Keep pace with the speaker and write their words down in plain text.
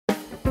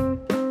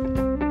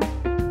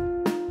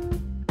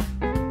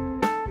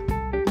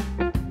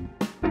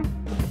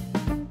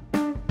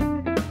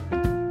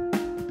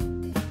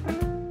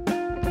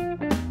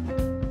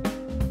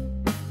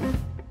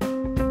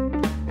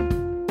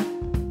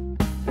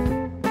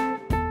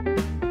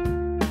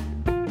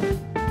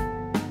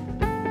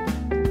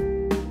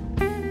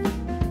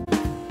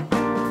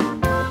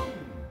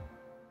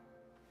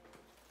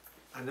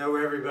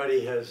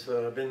everybody has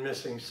been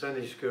missing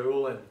Sunday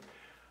school, and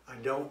I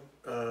don't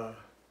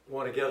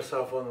want to get us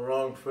off on the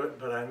wrong foot,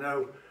 but I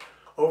know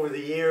over the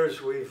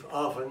years we've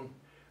often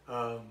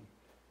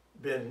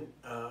been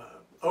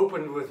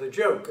opened with a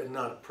joke and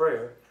not a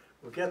prayer.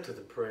 We'll get to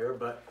the prayer,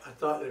 but I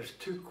thought there's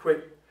two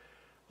quick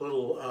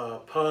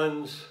little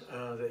puns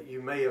that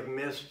you may have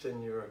missed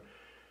in your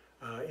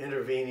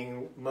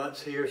intervening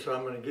months here, so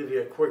I'm going to give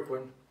you a quick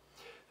one.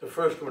 The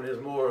first one is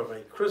more of a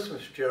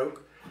Christmas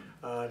joke.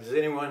 Does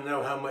anyone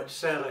know how much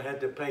Santa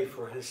had to pay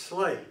for his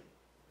sleigh?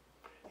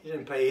 He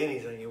didn't pay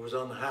anything, it was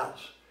on the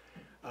house.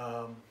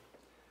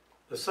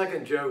 The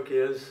second joke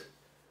is,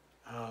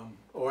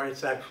 or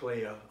it's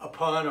actually a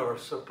pun or a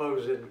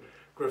supposed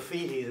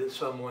graffiti that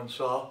someone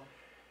saw. It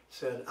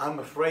said, "I'm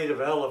afraid of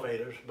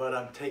elevators, but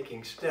I'm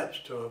taking steps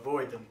to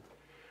avoid them."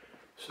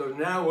 So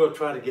now we'll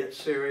try to get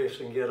serious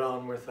and get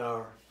on with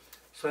our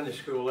Sunday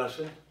school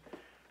lesson.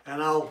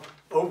 And I'll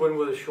open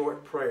with a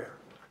short prayer.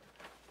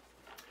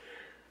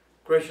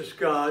 Gracious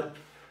God,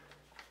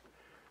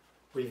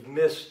 we've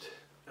missed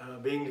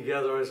being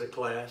together as a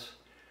class,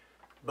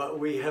 but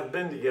we have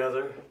been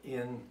together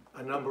in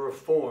a number of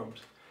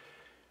forms.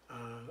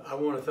 I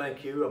want to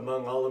thank you,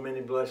 among all the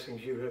many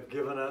blessings you have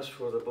given us,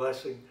 for the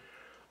blessing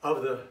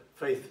of the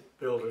Faith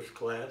Builders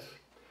class.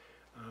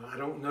 I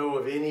don't know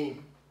of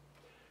any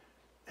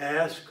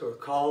ask or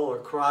call or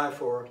cry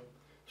for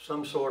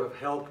some sort of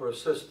help or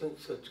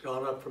assistance that's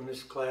gone up from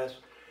this class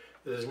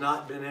that has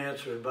not been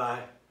answered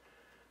by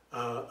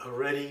a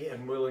ready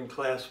and willing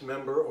class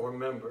member or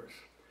members.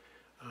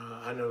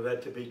 I know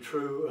that to be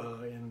true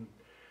in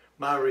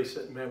my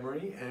recent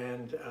memory,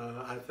 and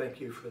I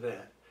thank you for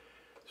that.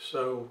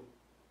 So,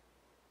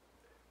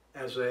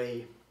 as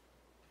an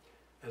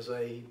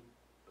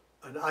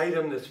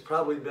item that's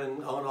probably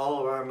been on all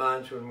of our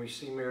minds when we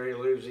see Mary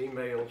Lou's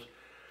emails,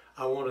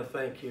 I want to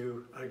thank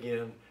you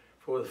again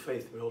for the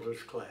Faith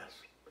Builders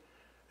class.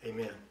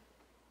 Amen.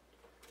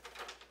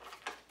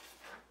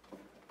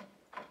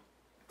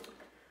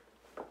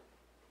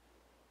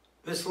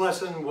 This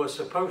lesson was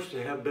supposed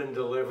to have been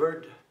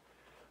delivered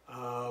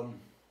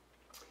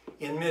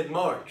in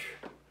mid-March.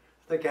 I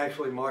think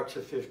actually March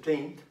the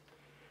 15th.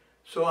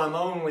 So I'm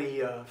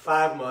only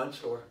 5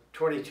 months or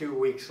 22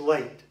 weeks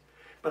late.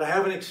 But I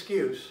have an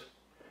excuse.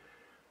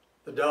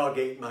 The dog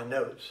ate my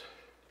notes.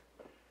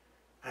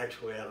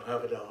 Actually, I don't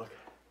have a dog.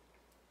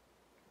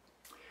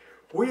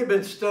 We have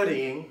been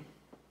studying,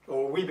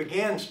 or we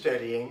began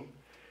studying,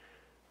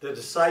 the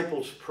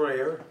Disciples'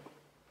 Prayer,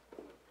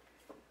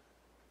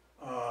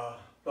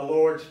 the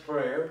Lord's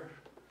Prayer,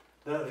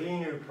 the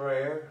Avinu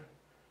Prayer,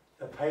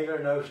 the Pater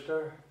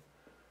Noster,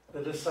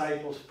 the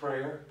Disciples'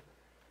 Prayer.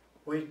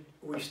 We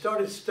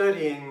started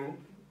studying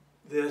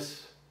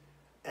this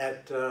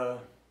at,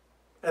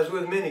 as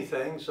with many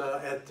things,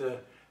 at the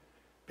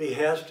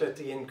behest, at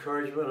the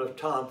encouragement of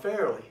Tom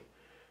Fairley.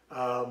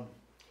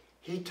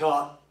 He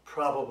taught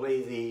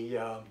probably the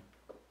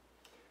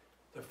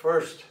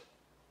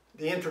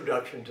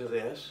introduction to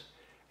this,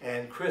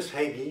 and Chris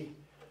Hagee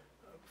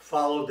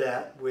followed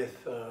that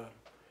with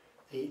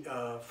the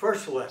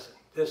first lesson.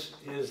 This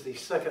is the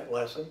second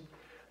lesson,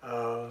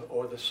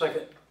 or the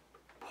second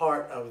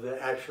part of the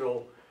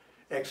actual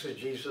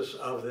exegesis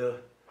of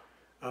the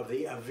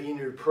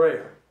Avinu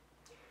prayer.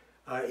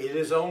 It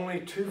is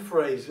only 2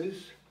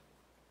 phrases.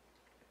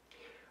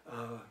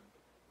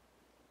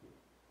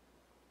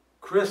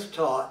 Chris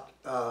taught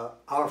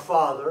Our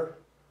Father,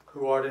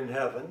 who art in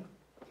heaven,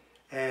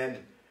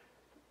 and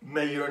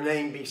may your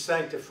name be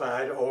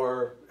sanctified,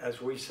 or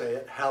as we say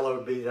it,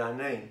 hallowed be thy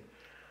name.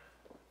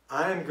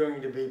 I am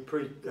going to be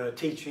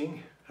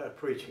preaching,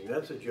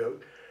 that's a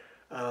joke,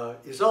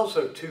 is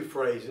also 2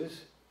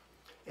 phrases.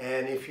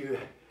 And if you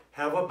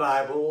have a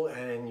Bible,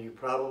 and you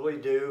probably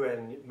do,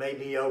 and it may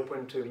be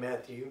open to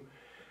Matthew,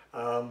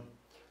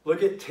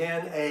 look at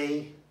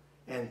 10a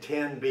and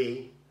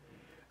 10b.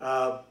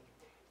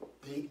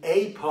 The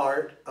A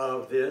part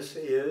of this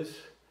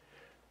is,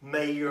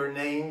 may your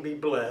name be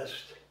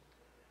blessed.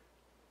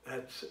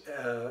 That's,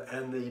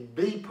 and the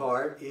B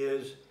part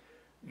is,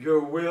 your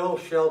will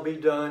shall be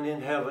done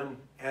in heaven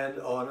and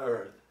on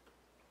earth.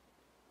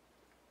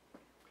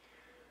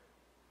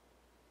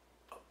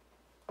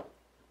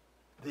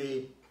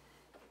 A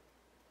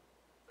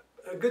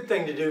good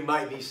thing to do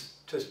might be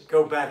to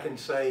go back and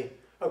say,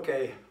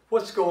 okay,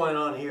 what's going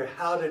on here?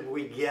 How did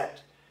we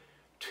get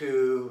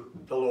to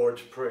the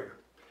Lord's Prayer?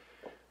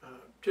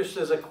 Just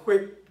as a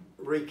quick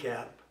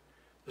recap,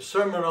 the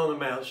Sermon on the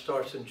Mount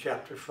starts in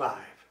chapter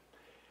 5,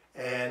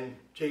 and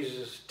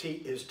Jesus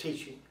is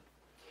teaching.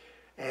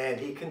 And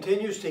he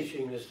continues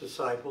teaching his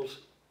disciples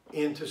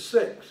into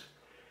 6.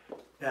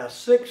 Now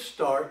 6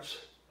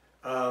 starts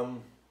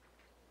and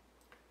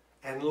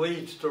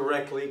leads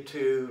directly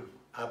to,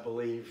 I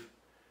believe,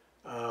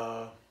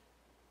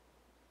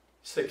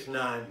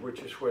 6:9,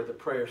 which is where the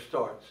prayer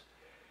starts.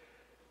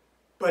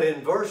 But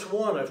in verse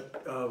 1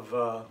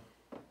 of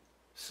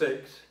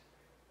 6,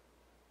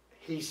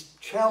 he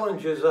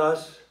challenges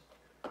us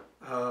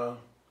on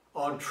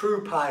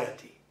true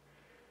piety.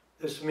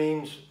 This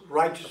means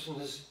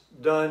righteousness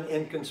done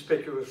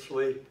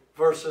inconspicuously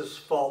versus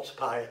false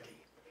piety,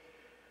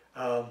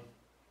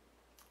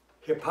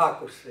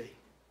 hypocrisy,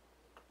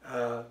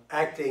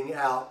 acting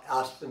out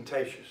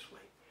ostentatiously.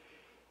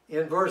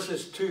 In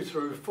verses 2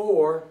 through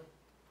 4,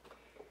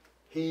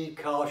 he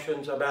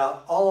cautions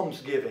about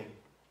almsgiving,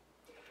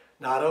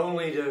 not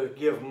only to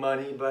give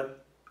money,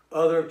 but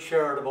other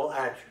charitable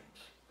actions.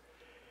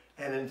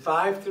 And in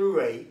 5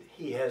 through 8,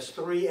 he has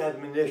 3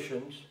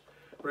 admonitions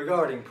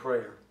regarding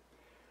prayer.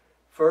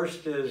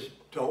 First is,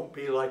 don't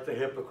be like the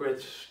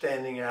hypocrites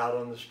standing out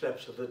on the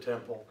steps of the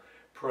temple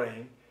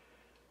praying.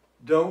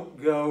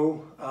 Don't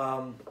go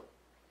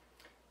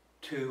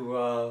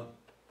to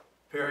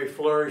very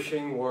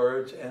flourishing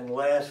words. And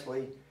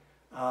lastly,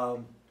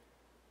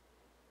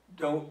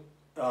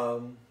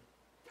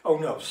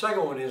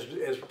 second one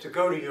is to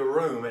go to your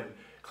room and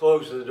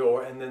close the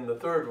door. And then the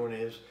third one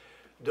is,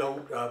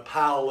 don't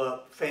pile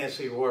up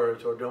fancy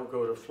words, or don't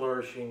go to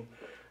flourishing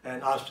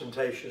and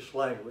ostentatious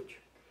language.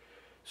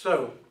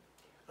 So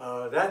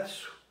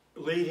that's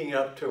leading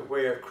up to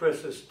where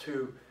Chris's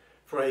 2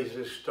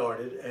 phrases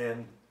started,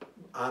 and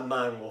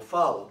mine will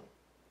follow.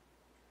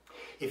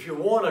 If you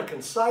want a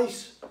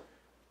concise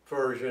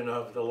version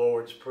of the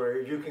Lord's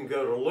Prayer, you can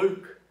go to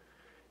Luke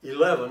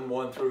 11,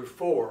 1 through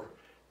 4.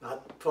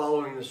 Not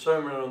following the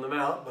Sermon on the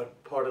Mount,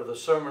 but part of the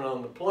Sermon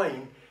on the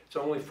Plain. It's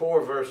only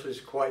 4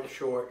 verses, quite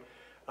short.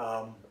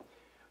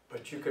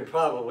 But you can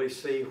probably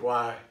see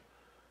why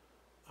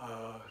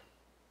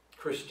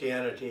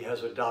Christianity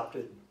has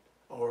adopted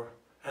the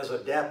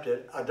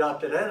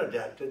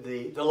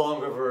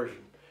longer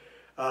version.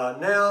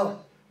 Now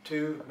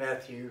to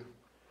Matthew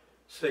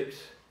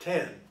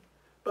 6:10.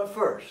 But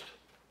first,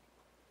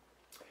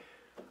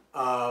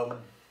 the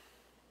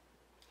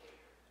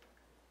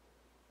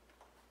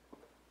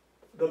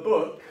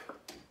book,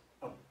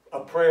 A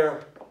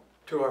Prayer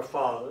to Our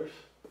Fathers,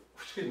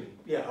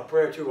 A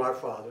Prayer to Our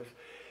Fathers,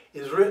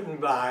 is written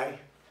by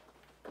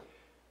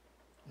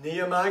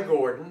Nehemiah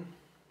Gordon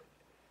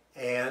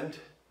and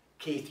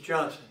Keith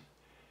Johnson.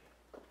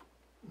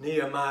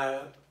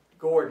 Nehemiah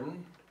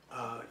Gordon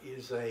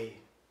is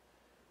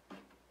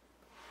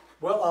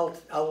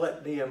I'll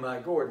let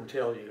Nehemiah Gordon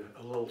tell you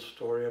a little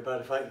story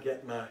about, if I can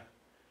get my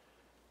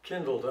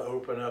Kindle to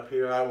open up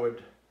here. I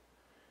would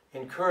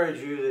encourage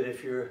you that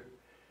if you're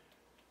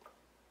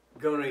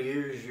going to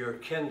use your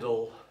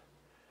Kindle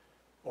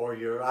or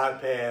your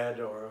iPad,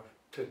 or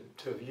to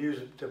use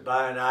it to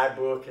buy an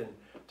iBook and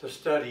to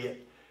study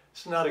it,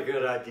 it's not a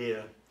good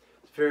idea.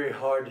 It's very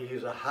hard to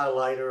use a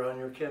highlighter on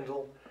your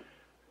Kindle.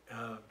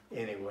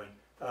 Anyway,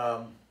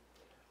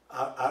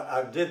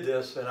 I did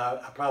this, and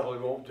I probably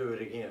won't do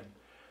it again.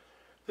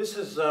 This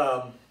is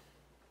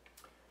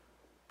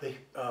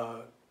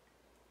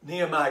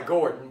Nehemiah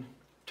Gordon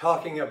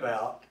talking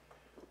about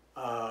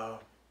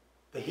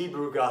the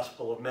Hebrew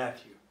Gospel of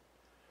Matthew.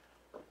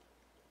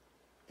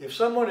 If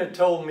someone had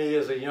told me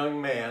as a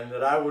young man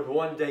that I would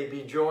one day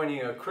be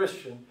joining a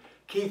Christian,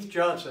 Keith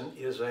Johnson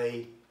is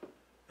an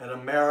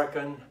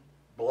American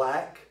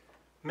black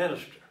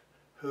minister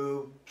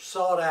who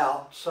sought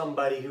out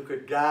somebody who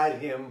could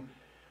guide him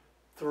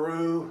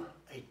through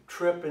a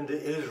trip into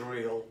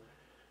Israel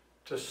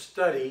to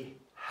study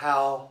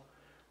how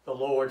the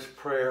Lord's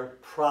Prayer,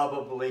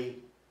 probably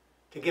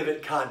to give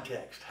it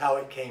context, how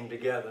it came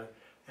together,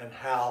 and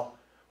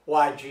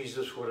why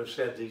Jesus would have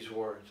said these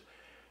words.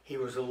 He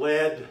was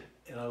led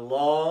in a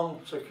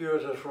long,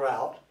 circuitous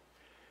route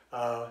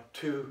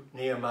to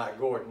Nehemiah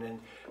Gordon. And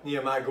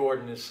Nehemiah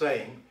Gordon is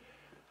saying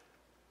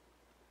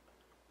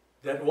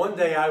that one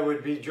day I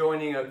would be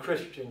joining a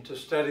Christian to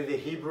study the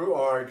Hebrew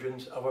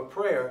origins of a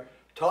prayer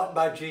taught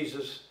by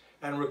Jesus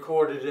and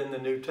recorded in the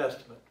New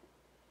Testament.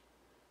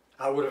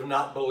 I would have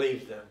not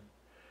believed them.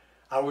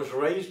 I was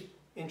raised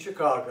in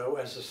Chicago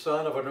as the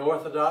son of an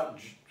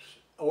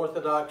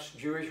Orthodox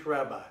Jewish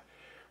rabbi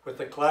with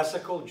a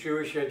classical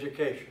Jewish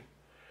education.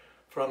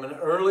 From an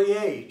early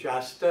age, I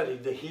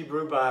studied the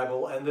Hebrew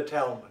Bible and the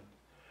Talmud.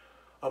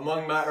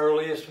 Among my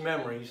earliest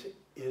memories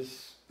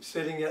is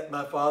sitting at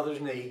my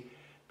father's knee,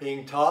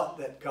 being taught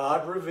that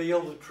God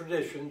revealed the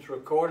traditions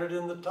recorded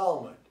in the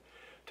Talmud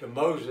to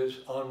Moses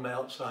on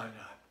Mount Sinai.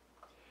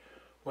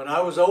 When I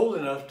was old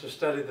enough to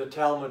study the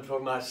Talmud for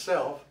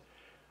myself,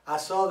 I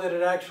saw that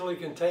it actually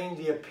contained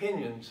the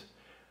opinions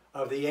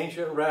of the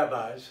ancient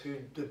rabbis who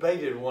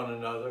debated one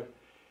another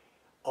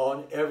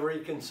on every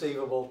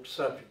conceivable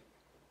subject.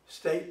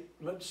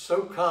 Statements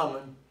so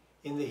common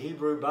in the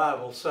Hebrew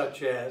Bible,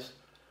 such as,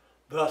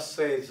 "Thus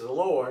says the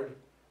Lord,"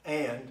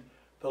 and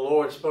 "the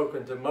Lord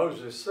spoken to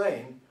Moses,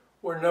 saying,"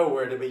 were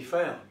nowhere to be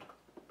found.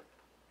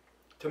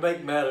 To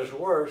make matters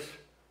worse,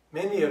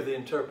 many of the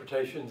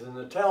interpretations in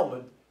the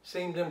Talmud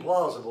seemed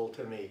implausible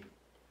to me.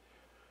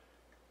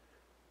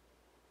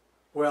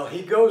 Well,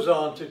 he goes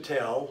on to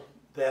tell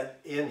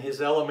that in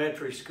his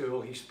elementary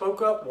school, he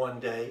spoke up one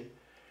day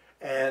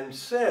and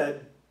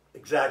said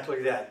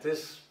exactly that.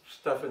 This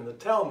stuff in the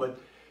Talmud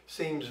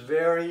seems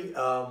very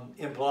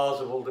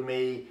implausible to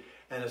me,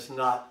 and it's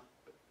not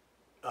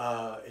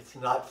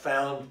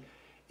found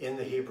in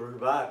the Hebrew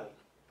Bible.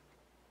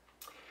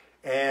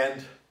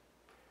 And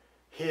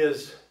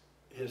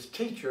his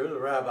teacher, the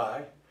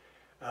rabbi,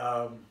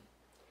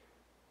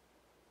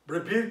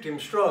 rebuked him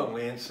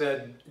strongly and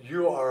said,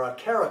 "You are a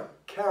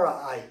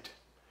Karaite."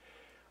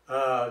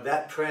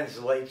 That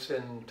translates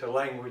into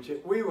language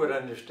that we would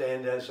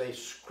understand as a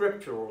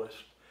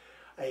scripturalist,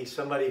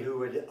 somebody who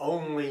would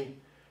only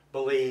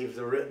believe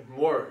the written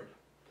word.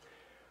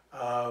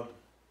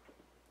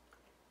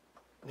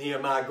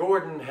 Nehemiah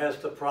Gordon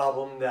has the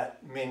problem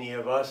that many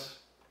of us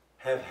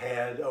have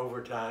had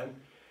over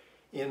time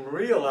in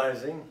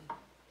realizing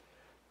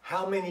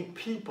how many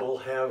people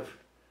have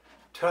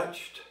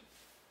touched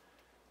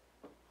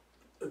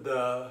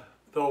the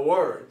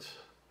words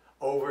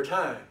over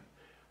time.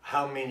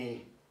 How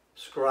many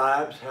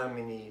scribes, how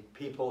many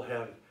people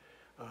have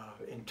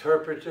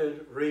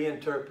interpreted,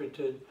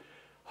 reinterpreted,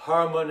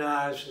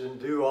 harmonized, and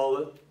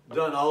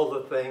done all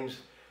the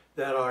things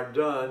that are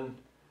done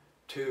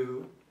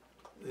to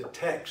the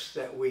text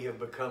that we have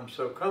become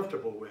so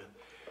comfortable with.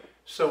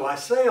 So I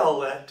say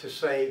all that to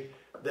say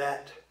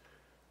that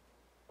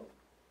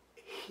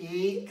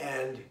he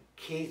and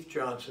Keith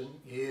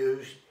Johnson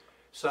used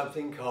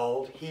something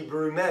called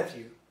Hebrew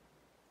Matthew.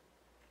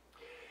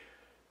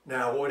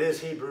 Now, what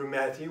is Hebrew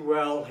Matthew?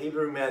 Well,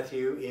 Hebrew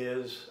Matthew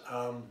is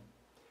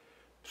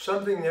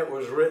something that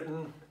was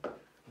written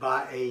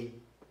by a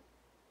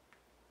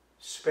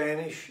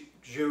Spanish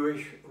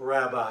Jewish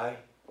rabbi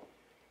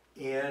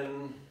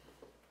in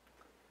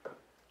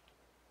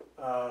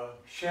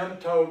Shem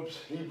Tov's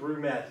Hebrew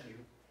Matthew.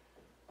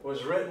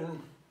 Was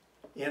written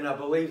in, I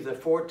believe, the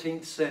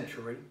 14th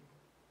century,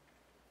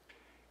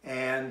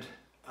 and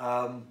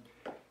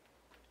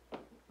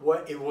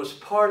it was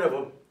part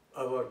of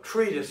a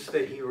treatise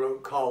that he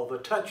wrote called The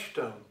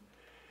Touchstone.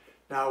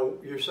 Now,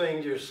 you're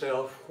saying to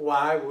yourself,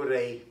 why would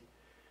a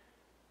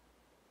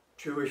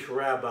Jewish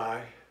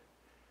rabbi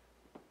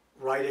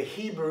write a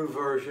Hebrew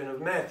version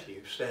of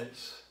Matthew,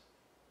 since,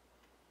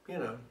 you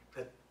know,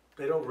 that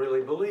they don't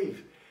really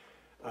believe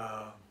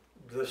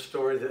the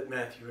story that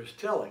Matthew is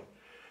telling?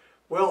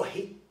 Well,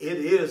 it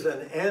is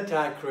an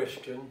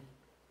anti-Christian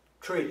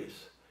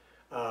treatise,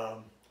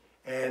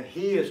 and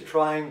he is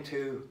trying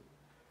to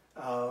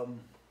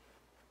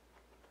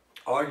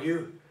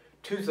argue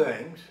two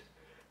things: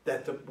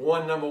 that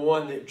number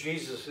one, that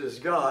Jesus is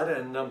God,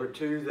 and number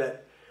two,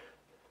 that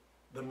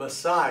the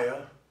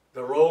Messiah,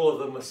 the role of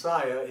the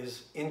Messiah,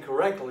 is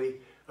incorrectly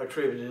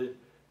attributed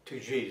to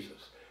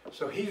Jesus.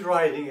 So he's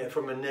writing it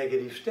from a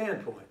negative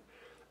standpoint.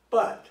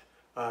 But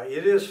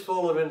it is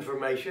full of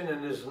information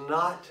and is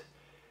not,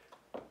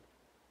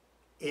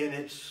 in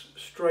its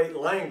straight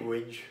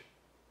language,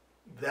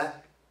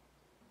 that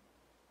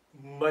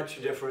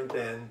much different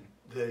than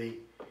the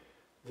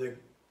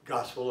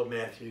Gospel of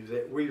Matthew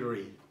that we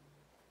read.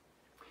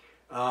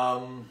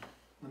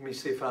 Let me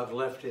see if I've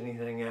left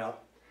anything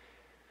out.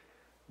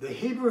 The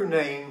Hebrew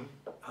name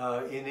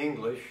in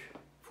English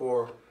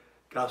for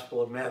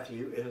Gospel of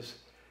Matthew is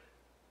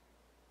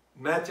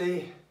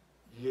Matti.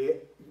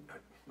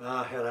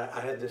 I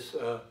had this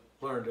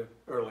learned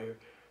earlier,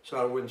 so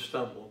I wouldn't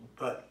stumble.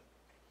 But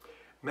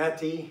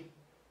Matti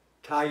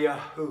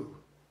Tayahu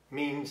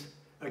means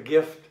a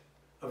gift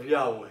of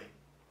Yahweh.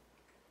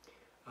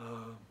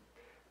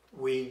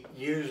 We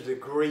use the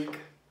Greek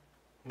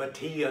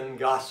Matthean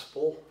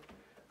Gospel,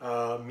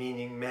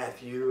 meaning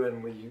Matthew,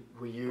 and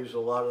we use a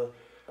lot of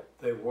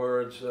the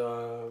words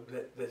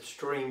that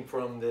stream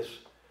from this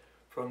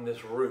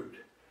root.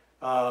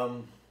 Let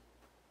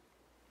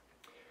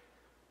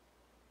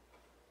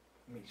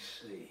me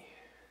see,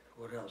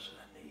 what else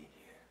I need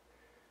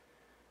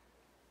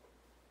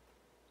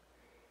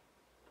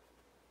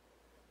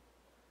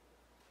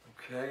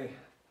here. Okay,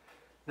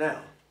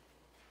 now,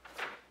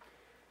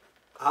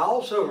 I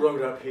also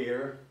wrote up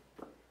here,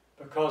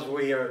 because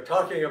we are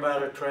talking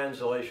about a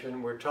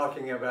translation, we're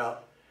talking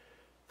about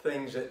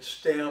things that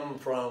stem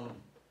from,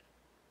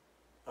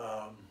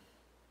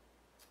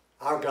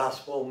 our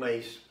gospel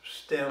may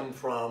stem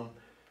from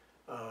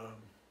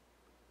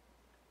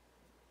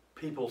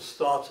people's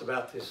thoughts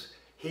about this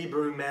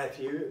Hebrew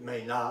Matthew. It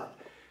may not,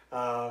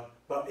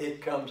 but it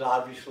comes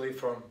obviously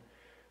from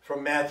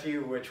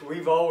Matthew, which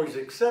we've always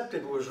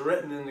accepted was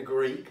written in the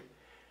Greek,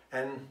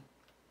 and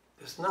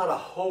there's not a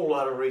whole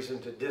lot of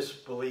reason to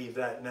disbelieve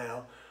that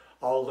now,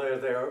 although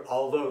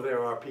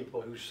there are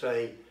people who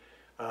say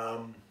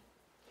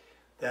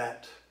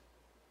that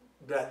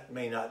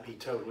may not be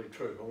totally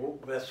true. Well,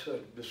 that's a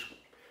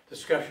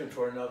discussion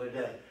for another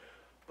day.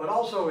 But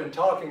also in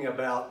talking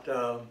about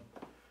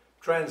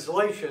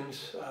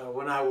translations,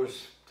 when I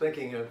was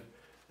thinking of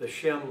the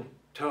Shem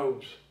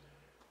Tov's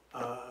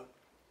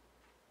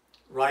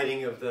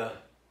writing of the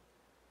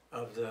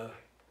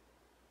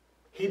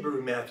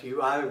Hebrew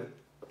Matthew, I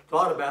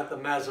thought about the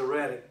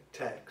Masoretic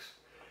text.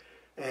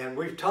 And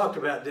we've talked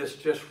about this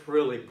just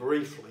really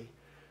briefly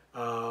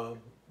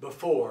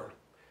before,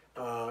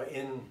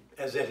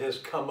 as it has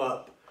come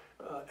up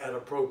at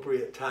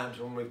appropriate times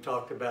when we've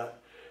talked about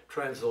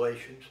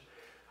translations.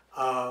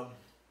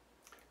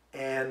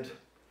 And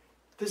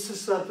this is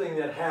something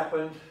that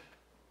happened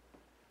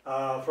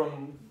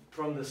from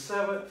the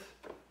 7th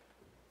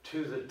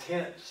to the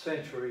 10th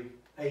century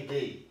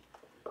A.D.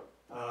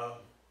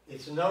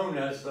 It's known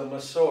as the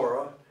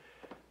Masorah.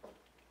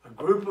 A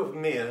group of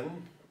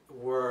men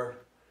were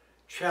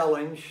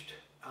challenged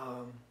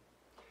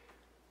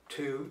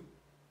to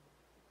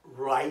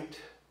write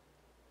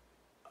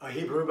a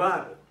Hebrew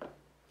Bible,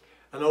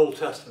 an Old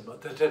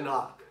Testament, the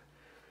Tanakh.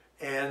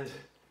 And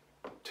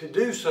to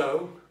do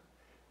so,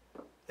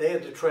 they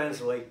had to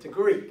translate the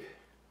Greek.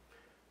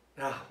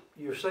 Now,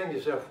 you're saying to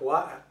yourself,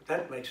 why?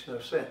 That makes no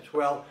sense.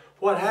 Well,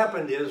 what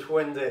happened is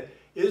when the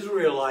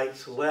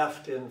Israelites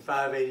left in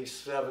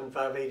 587,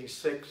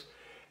 586,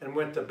 and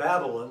went to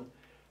Babylon,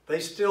 they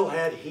still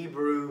had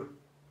Hebrew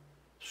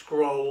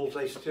scrolls,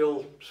 they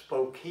still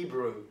spoke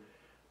Hebrew.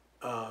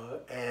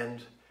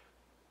 And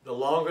the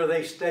longer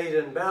they stayed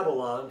in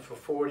Babylon, for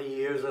 40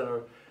 years,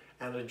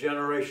 and a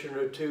generation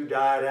or two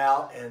died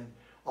out, and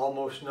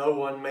almost no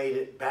one made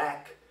it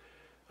back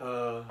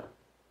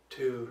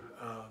to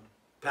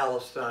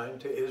Palestine,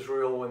 to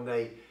Israel, when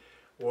they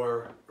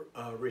were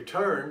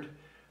returned,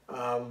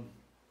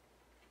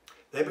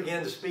 they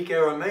began to speak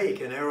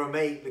Aramaic, and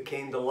Aramaic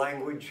became the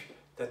language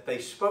that they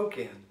spoke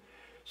in.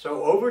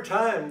 So over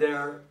time,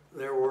 there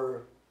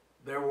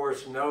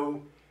was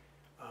no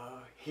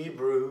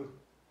Hebrew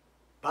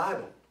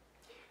Bible.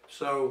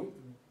 So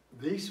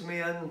these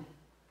men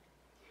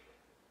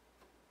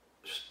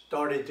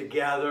started to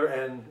gather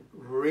and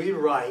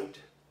rewrite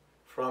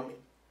from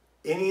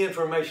any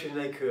information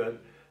they could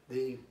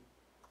the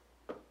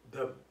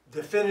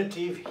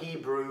definitive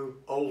Hebrew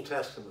Old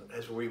Testament,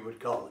 as we would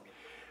call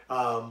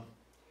it.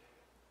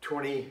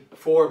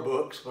 24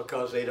 books,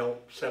 because they don't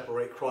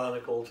separate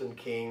Chronicles and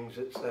Kings,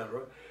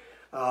 etc.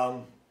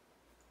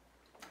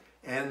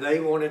 And they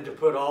wanted to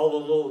put all the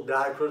little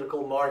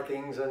diacritical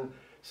markings, and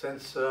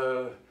since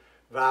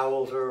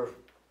vowels are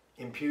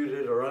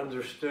imputed or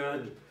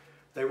understood,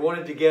 they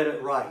wanted to get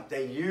it right.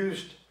 They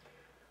used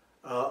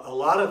a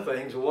lot of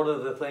things. One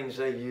of the things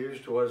they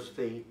used was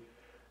the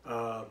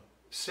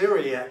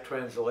Syriac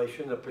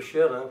translation, the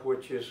Peshitta,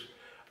 which is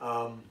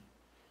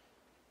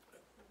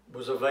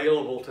was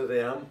available to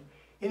them.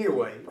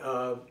 Anyway,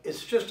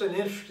 it's just an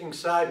interesting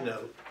side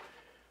note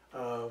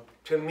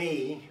to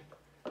me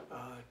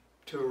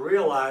to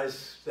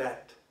realize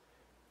that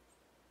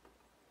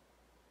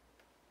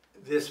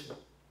this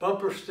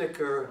bumper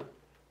sticker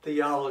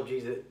theology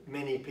that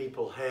many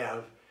people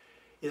have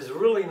is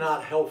really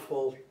not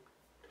helpful,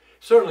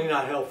 certainly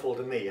not helpful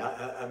to me.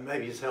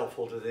 Maybe it's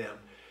helpful to them,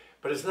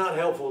 but it's not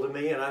helpful to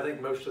me, and I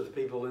think most of the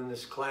people in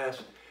this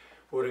class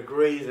would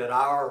agree that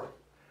our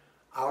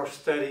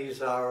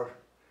studies, our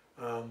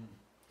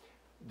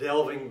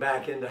delving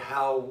back into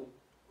how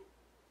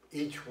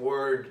each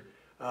word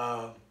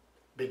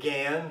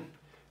began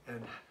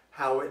and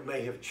how it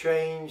may have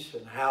changed,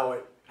 and how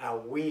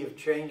we have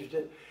changed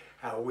it,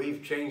 how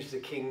we've changed the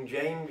King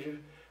James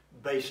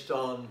based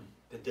on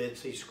the Dead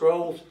Sea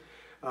Scrolls.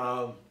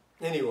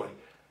 Anyway,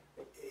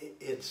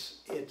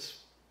 it's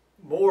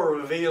more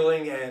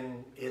revealing,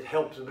 and it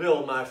helps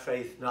build my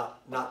faith,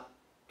 not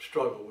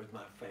struggle with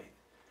my faith.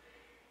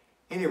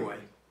 Anyway,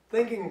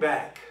 thinking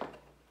back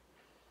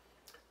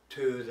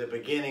to the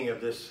beginning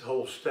of this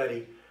whole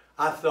study,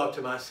 I thought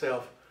to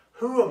myself,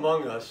 who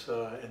among us,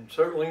 and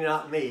certainly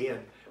not me,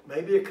 and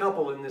maybe a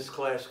couple in this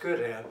class could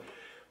have,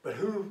 but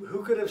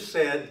who could have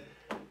said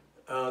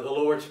the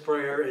Lord's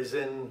Prayer is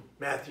in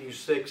Matthew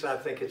 6, I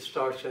think it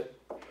starts at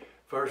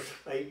verse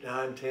 8,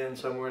 9, 10,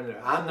 somewhere in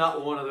there. I'm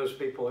not one of those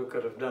people who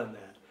could have done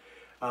that.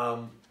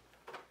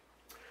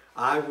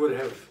 I would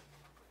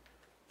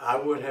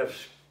have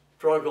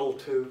struggled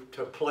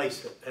to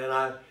place it, and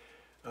I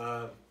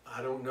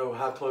don't know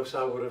how close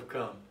I would have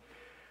come.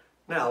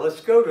 Now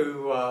let's go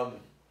to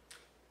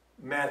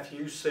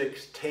Matthew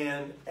 6,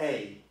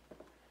 10a.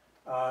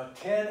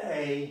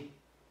 10a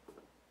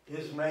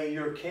is, may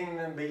your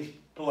kingdom be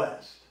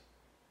blessed,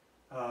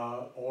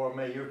 or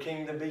may your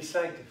kingdom be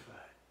sanctified.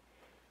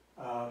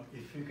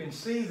 If you can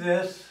see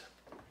this,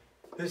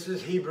 this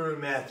is Hebrew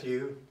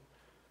Matthew,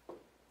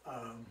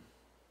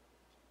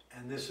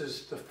 and this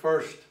is the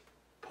first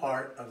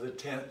part of the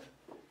 10th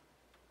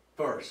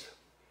verse.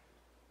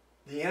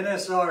 The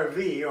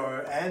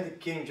NSRV, and the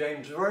King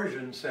James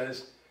Version,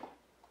 says,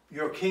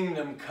 your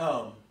kingdom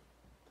come.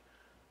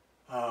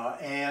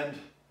 And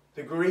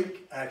the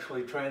Greek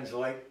actually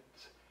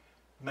translates,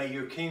 may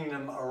your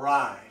kingdom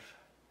arrive.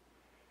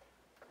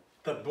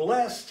 The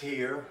blessed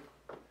here,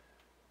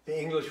 the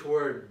English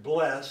word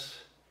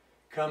bless,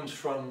 comes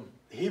from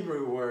the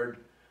Hebrew word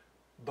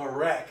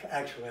barek.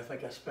 Actually, I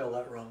think I spelled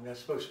that wrong. That's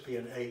supposed to be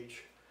an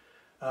H.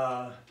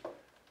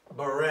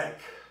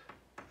 Barek,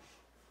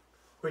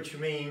 which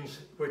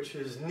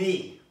is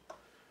knee,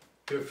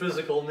 your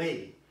physical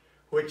knee,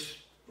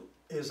 which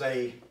is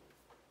a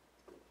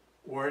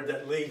word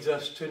that leads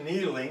us to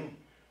kneeling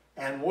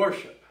and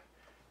worship.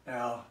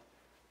 Now,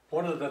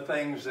 one of the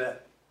things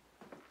that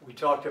we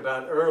talked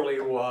about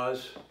earlier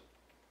was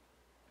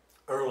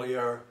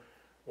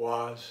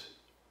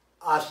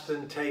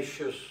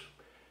ostentatious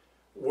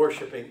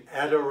worshiping,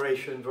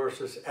 adoration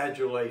versus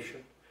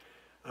adulation.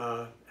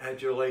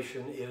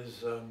 Adulation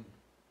is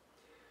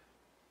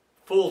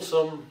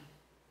fulsome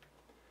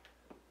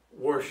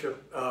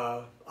worship,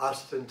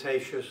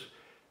 ostentatious.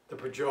 The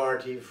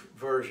pejorative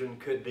version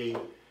could be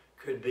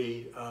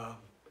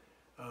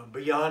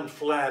beyond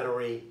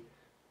flattery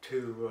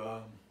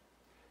to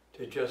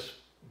just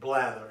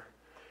blather.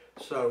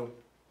 So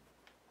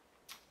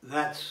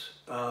that's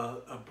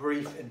a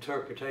brief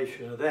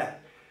interpretation of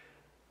that.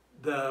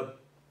 The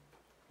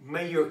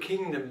 "May your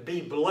kingdom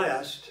be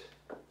blessed"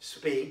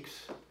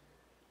 speaks,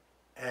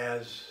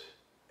 as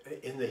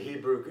in the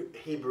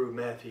Hebrew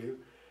Matthew,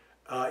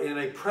 in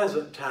a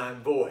present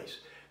time voice.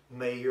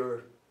 May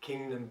your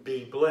kingdom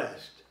be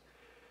blessed.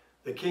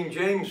 The King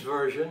James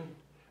Version,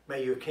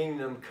 "May your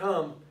kingdom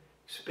come,"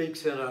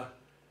 speaks in a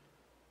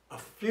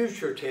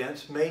future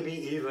tense, maybe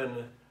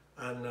even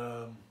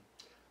an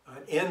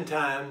end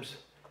times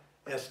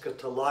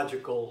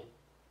eschatological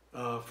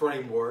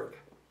framework.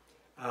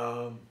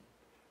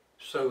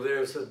 So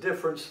there's a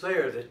difference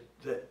there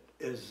that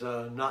is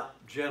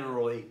not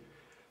generally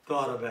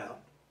thought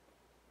about.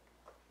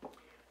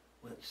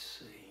 Let's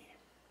see.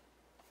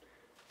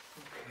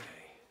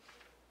 Okay.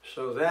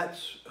 So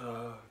that's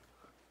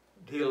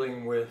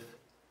dealing with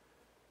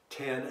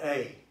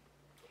 10a.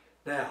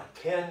 Now,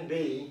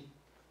 10b,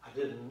 I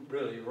didn't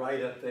really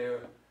write up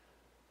there,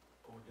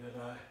 or did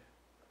I?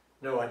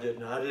 No, I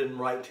didn't. I didn't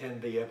write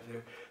 10b up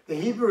there. The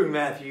Hebrew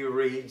Matthew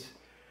reads,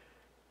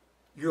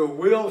 "Your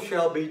will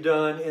shall be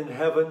done in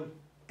heaven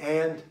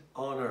and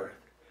on earth."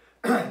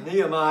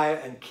 Nehemiah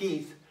and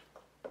Keith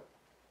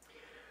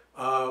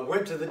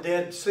went to the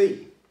Dead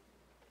Sea,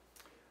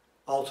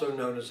 also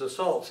known as the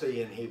Salt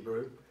Sea in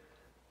Hebrew,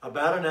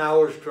 about an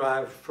hour's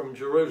drive from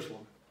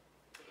Jerusalem.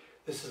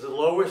 This is the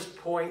lowest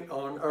point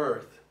on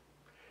earth,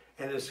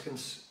 and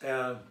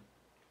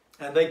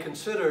they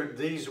considered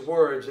these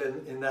words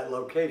in that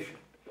location.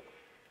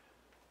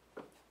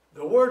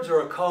 The words are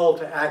a call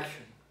to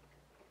action,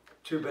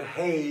 to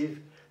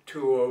behave,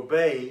 to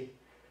obey,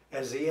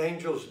 as the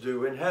angels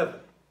do in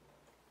heaven.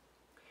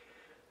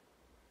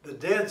 The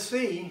Dead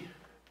Sea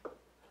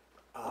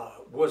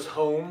was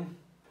home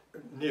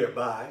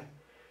nearby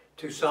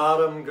to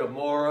Sodom,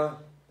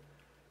 Gomorrah,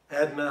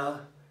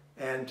 Admah,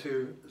 and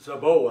to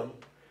Zeboim,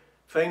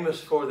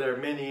 famous for their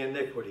many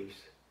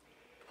iniquities.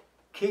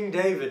 King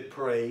David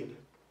prayed,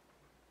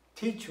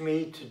 "Teach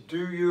me to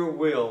do your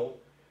will,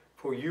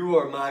 for you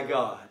are my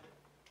God."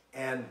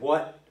 And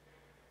what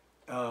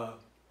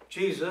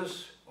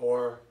Jesus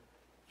or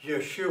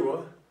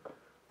Yeshua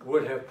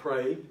would have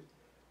prayed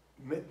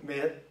meant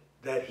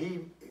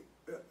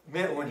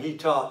when he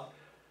taught,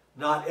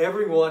 "Not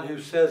everyone who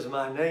says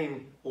my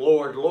name,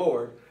 Lord,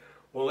 Lord,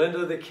 will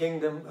enter the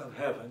kingdom of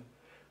heaven,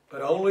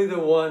 but only the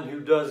one who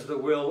does the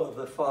will of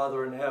the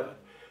Father in heaven."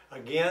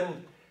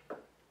 Again,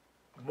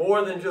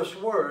 more than just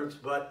words,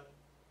 but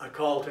a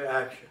call to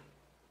action.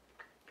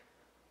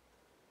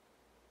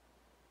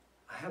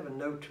 I have a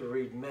note to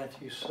read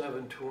Matthew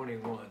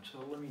 7:21, so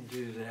let me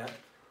do that.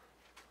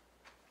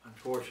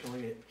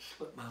 Unfortunately, it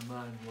slipped my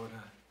mind what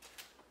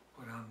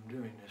I'm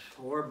doing this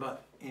for,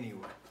 but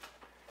anyway.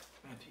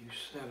 Matthew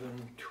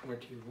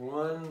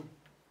 7:21.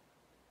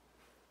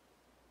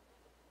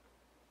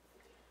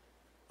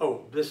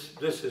 Oh, this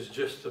is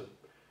just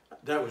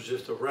that was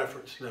just a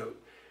reference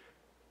note.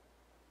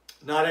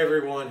 "Not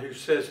everyone who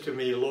says to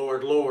me,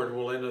 'Lord, Lord,'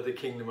 will enter the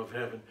kingdom of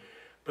heaven,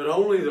 but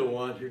only the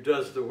one who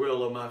does the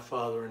will of my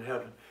Father in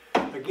heaven."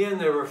 Again,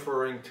 they're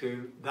referring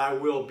to "Thy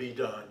will be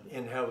done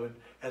in heaven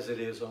as it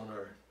is on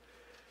earth."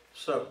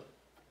 So,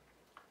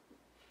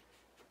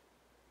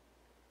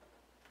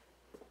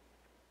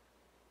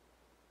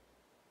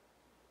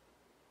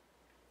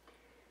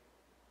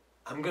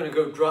 I'm going to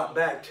go drop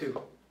back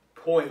to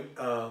point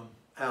out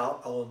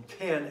on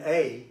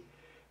 10a.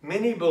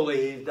 Many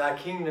believe "Thy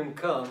kingdom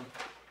come"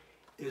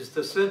 is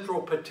the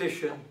central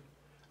petition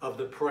of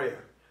the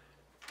prayer.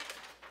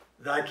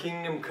 Thy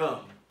kingdom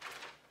come.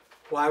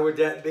 Why would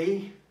that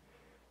be?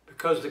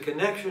 Because the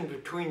connection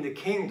between the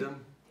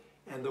kingdom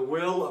and the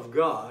will of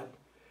God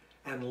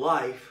and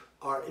life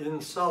are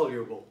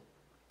indissoluble,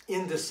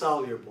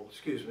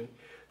 excuse me.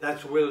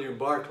 That's William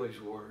Barclay's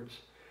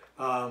words.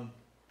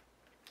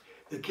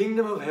 The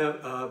kingdom of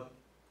heaven,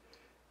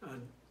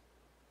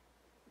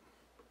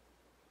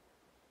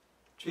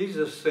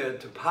 Jesus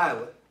said to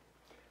Pilate,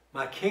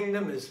 "My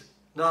kingdom is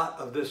not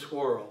of this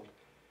world."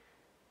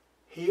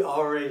 He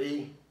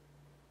already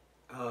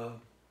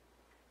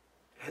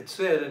had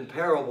said in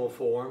parable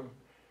form,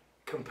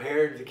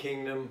 compared the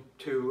kingdom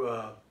to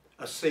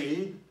a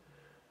seed,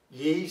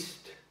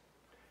 yeast,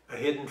 a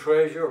hidden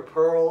treasure, a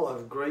pearl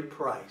of great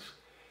price.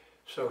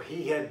 So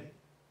he had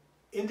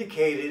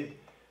indicated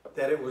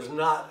that it was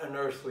not an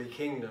earthly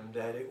kingdom,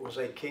 that it was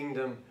a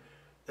kingdom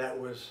that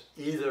was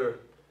either,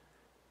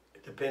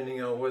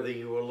 depending on whether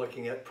you were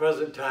looking at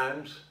present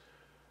times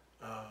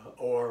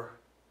or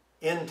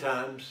end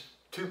times,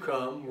 to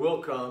come,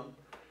 will come,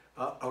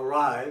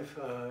 arrive.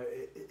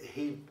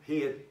 He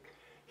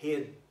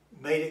had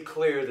made it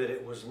clear that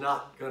it was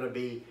not going to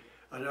be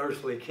an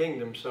earthly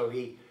kingdom, so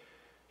he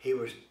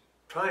was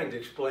trying to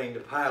explain to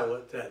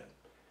Pilate that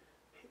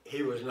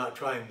he was not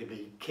trying to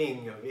be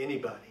king of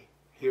anybody.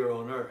 here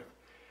on earth.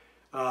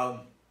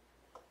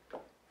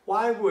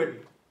 Why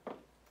would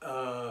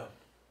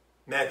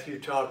Matthew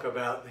talk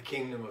about the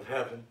kingdom of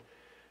heaven?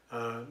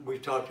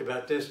 We've talked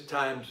about this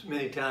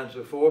many times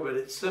before, but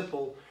it's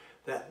simple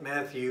that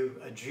Matthew,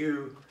 a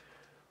Jew,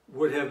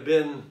 would have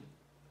been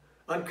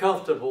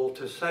uncomfortable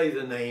to say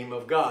the name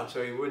of God.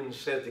 So he wouldn't have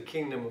said the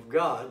kingdom of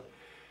God,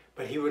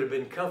 but he would have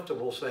been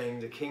comfortable saying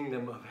the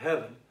kingdom of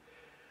heaven.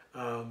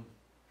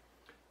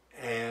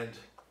 And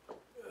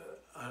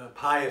a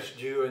pious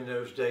Jew in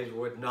those days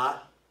would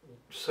not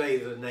say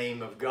the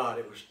name of God.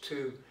 It was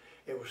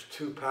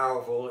too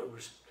powerful. It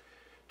was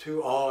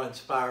too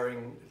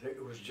awe-inspiring.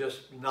 It was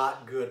just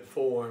not good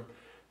form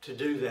to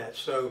do that.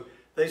 So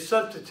they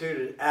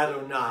substituted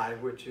Adonai,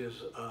 which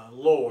is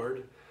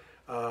Lord.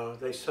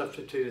 They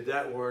substituted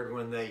that word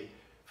when they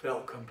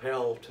felt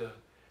compelled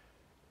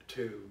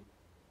to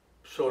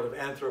sort of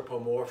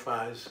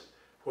anthropomorphize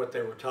what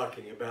they were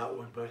talking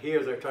about. But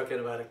here they're talking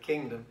about a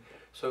kingdom,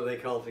 so they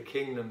call it the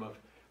kingdom of,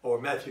 or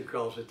Matthew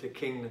calls it the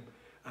kingdom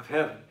of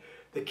heaven.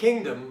 The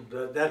kingdom,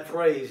 that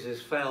phrase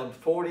is found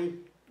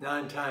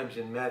 49 times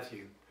in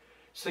Matthew,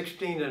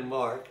 16 in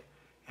Mark,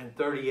 and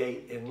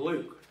 38 in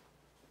Luke.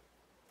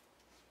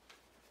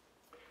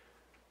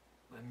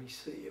 Let me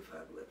see if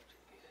I've left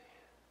anything.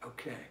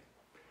 Okay.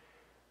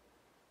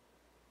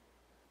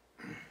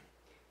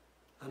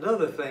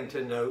 Another thing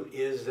to note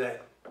is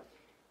that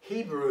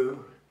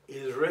Hebrew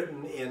is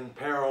written in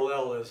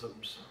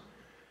parallelisms,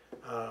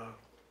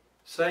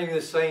 saying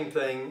the same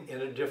thing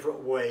in a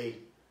different way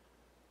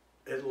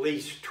at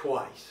least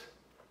twice,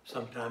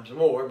 sometimes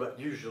more, but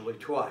usually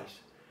twice,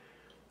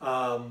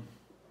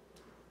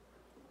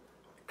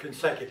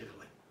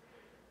 consecutively.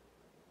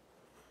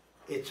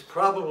 It's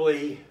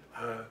probably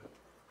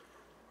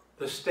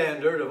the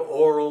standard of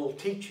oral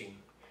teaching,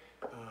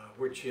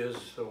 which is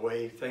the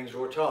way things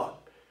were taught.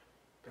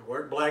 There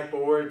weren't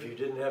blackboards, you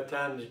didn't have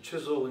time to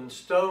chisel in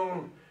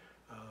stone,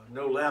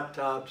 no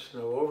laptops,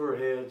 no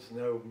overheads,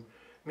 no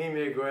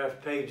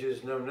mimeograph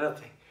pages, no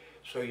nothing.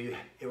 So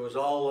it was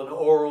all an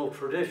oral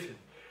tradition,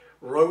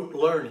 rote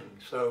learning.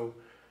 So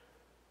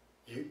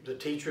the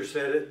teacher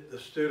said it, the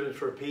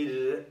students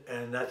repeated it,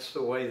 and that's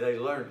the way they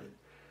learned it.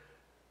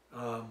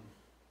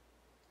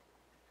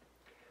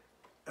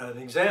 An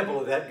example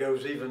of that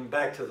goes even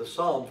back to the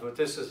Psalms, but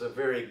this is a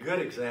very good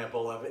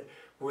example of it,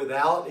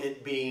 without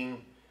it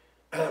being,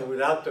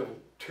 without the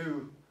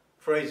two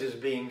phrases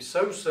being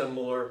so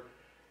similar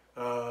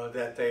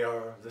that they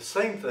are the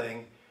same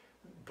thing,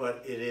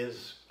 but it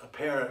is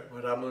apparent,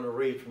 what I'm going to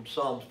read from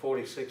Psalms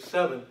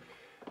 46:7,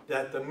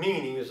 that the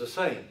meaning is the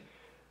same.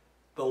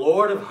 The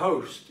Lord of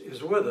hosts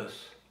is with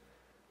us.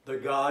 The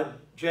God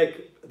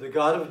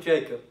of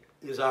Jacob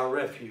is our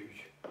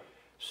refuge.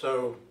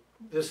 So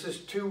this is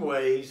two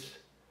ways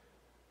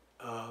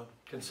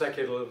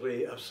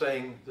consecutively of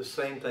saying the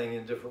same thing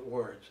in different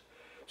words.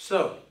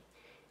 So,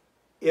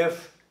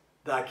 if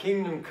thy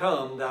kingdom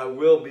come, thy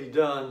will be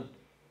done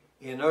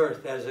in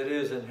earth as it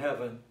is in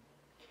heaven,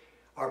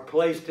 are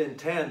placed in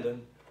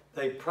tandem,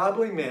 they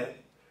probably meant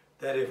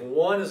that if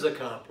one is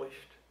accomplished,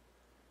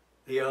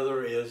 the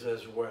other is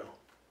as well.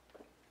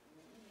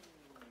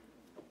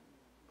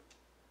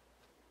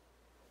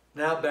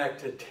 Now back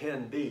to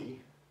 10b.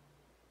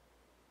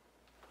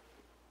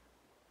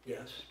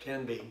 Yes,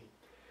 10b.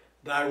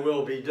 Thy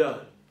will be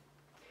done.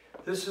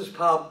 This is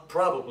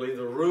probably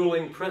the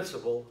ruling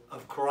principle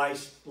of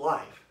Christ's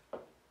life,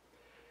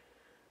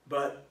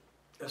 but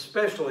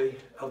especially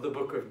of the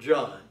book of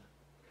John.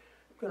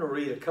 I'm going to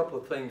read a couple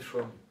of things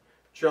from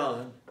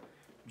John.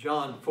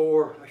 John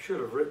 4, I should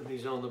have written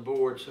these on the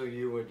board so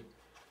you would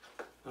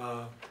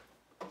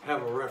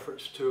have a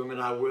reference to them,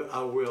 and I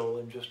will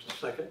in just a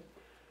second.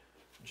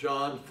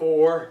 John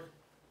 4,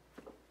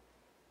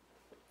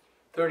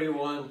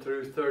 31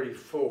 through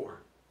 34.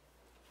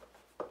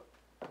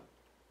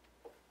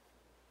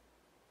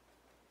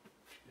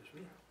 Excuse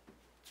me.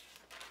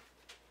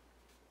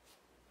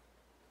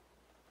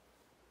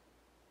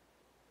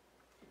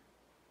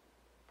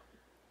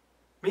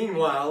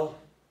 Meanwhile,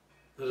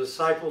 the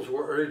disciples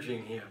were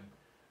urging him,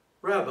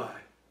 Rabbi,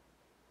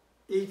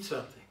 eat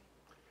something.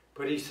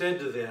 But he said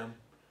to them,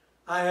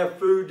 I have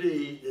food to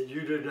eat that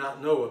you do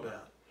not know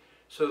about.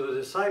 So the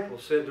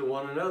disciples said to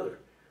one another,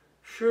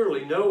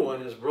 surely no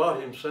one has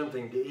brought him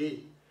something to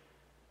eat.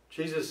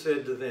 Jesus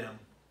said to them,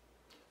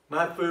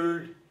 my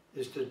food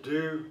is to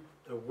do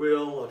the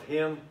will of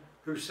him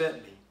who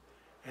sent me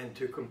and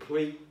to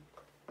complete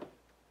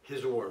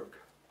his work.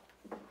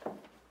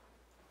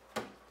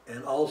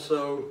 And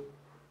also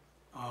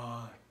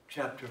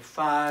chapter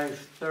 5,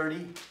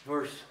 30,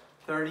 verse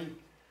 30.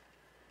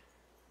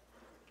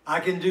 I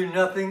can do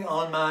nothing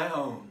on my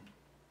own.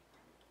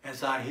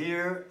 As I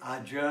hear, I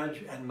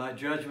judge, and my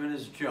judgment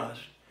is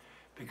just,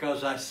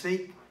 because I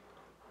seek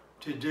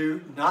to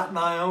do not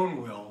my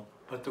own will,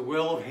 but the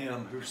will of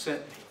him who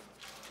sent me.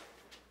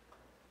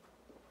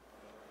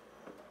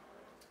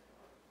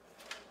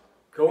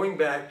 Going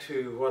back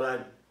to what I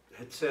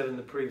had said in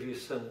the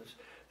previous sentence,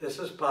 this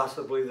is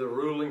possibly the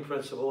ruling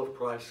principle of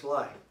Christ's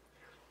life.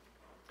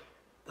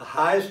 The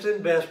highest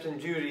and best in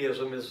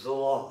Judaism is the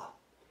law,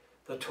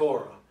 the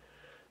Torah,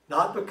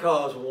 not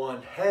because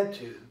one had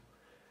to,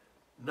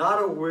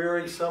 not a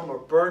wearisome or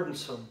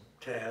burdensome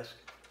task,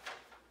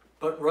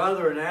 but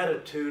rather an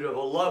attitude of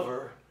a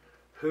lover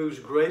whose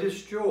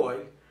greatest joy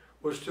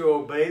was to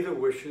obey the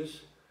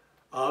wishes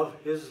of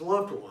his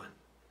loved one.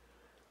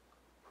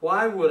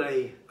 Why would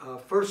a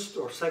first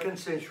or second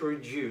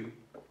century Jew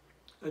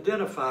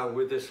identify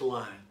with this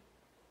line?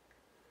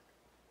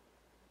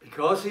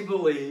 Because he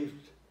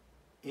believed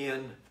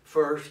in,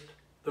 first,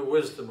 the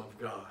wisdom of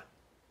God,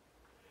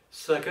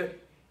 second,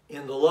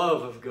 in the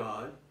love of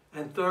God,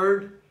 and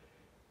third,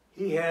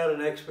 he had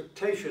an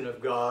expectation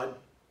of God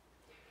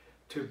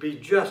to be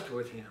just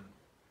with him.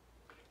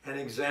 An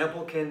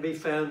example can be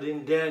found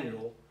in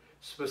Daniel,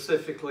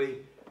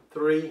 specifically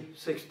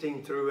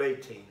 3:16 through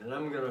 18. And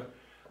I'm going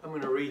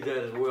to read that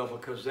as well,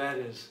 because that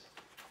is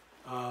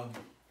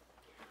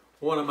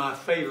one of my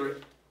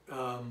favorite.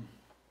 That's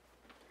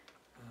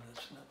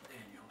not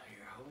Daniel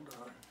here. Hold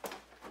on.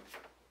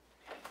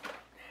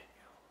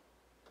 Daniel.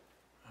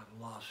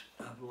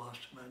 I've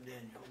lost my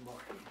Daniel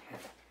marking.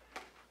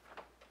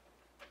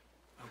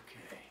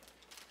 Okay.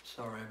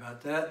 Sorry about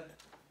that.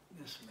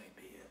 This may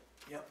be it.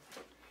 Yep.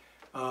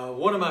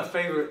 One of my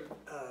favorite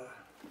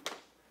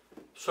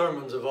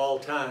sermons of all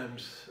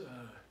times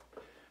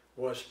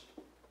was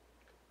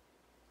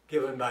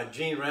given by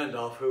Gene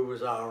Randolph, who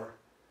was our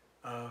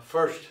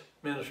first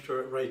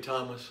minister at Ray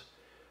Thomas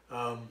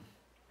up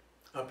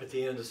at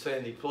the end of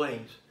Sandy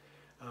Plains.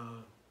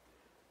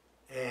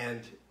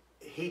 And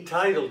he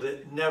titled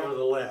it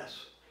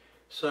Nevertheless.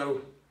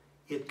 So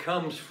it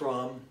comes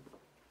from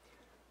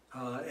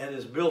and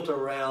is built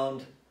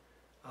around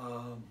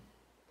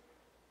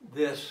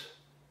this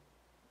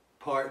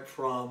part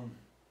from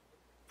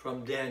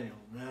Daniel.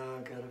 Now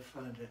I gotta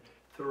find it.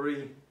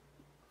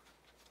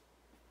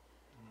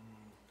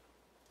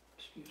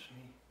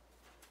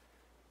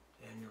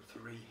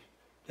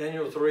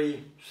 Daniel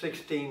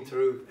 3:16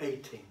 through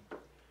 18.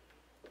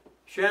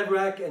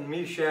 Shadrach and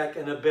Meshach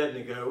and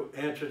Abednego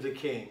answered the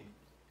king,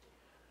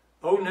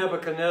 "O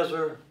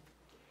Nebuchadnezzar,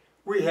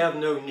 we have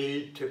no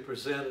need to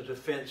present a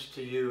defense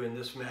to you in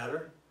this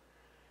matter.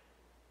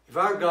 If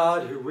our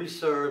God, who we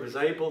serve, is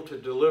able to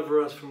deliver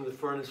us from the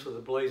furnace of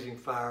the blazing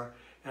fire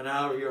and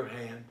out of your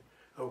hand,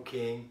 O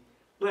king,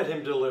 let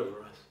him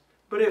deliver us.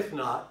 But if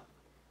not,"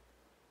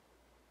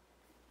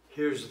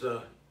 here's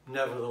the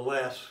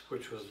nevertheless,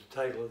 which was the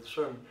title of the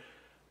sermon,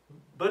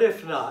 "but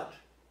if not,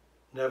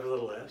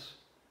 nevertheless,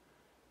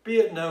 be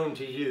it known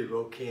to you,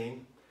 O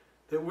king,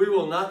 that we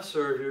will not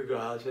serve your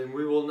gods, and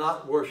we will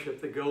not worship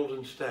the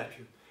golden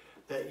statue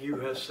that you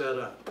have set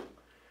up."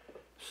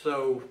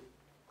 So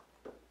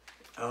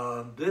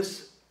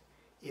this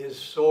is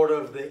sort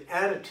of the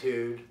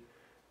attitude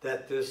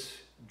that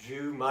this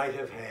Jew might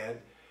have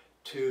had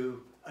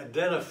to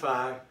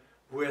identify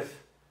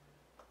with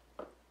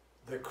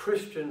the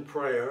Christian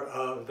prayer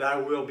of "Thy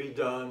will be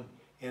done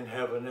in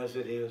heaven as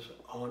it is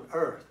on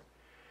earth."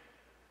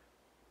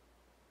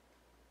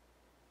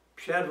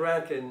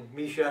 Shadrach and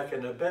Meshach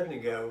and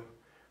Abednego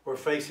were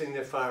facing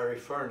the fiery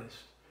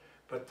furnace,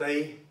 but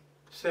they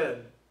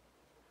said,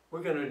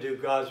 "We're going to do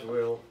God's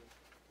will,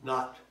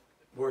 not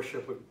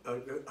worship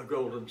a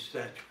golden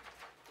statue."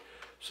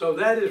 So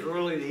that is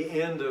really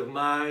the end of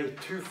my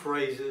two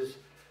phrases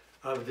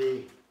of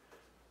the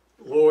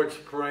Lord's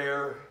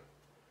Prayer,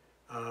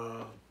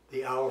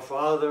 the Our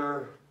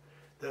Father,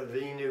 the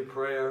Venu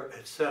prayer,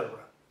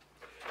 etc.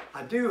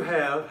 I do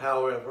have,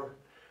 however,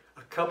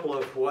 a couple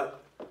of what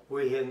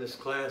we in this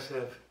class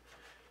have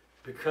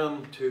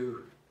become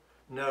to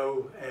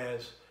know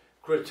as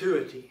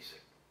gratuities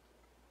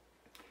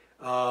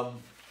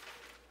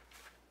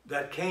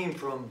that came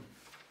from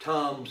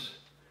Tom's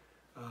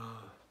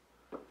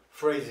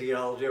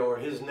phraseology, or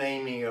his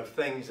naming of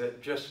things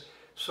that just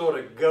sort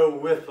of go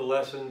with the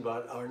lesson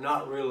but are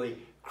not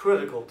really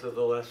critical to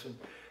the lesson.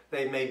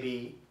 They may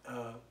be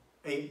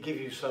give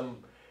you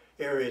some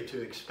area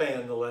to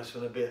expand the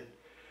lesson a bit.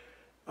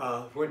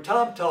 When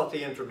Tom taught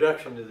the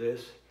introduction to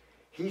this,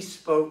 he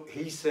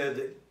said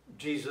that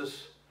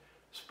Jesus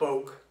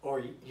spoke,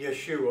 or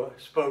Yeshua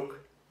spoke,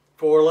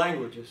 4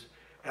 languages: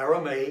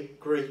 Aramaic,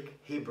 Greek,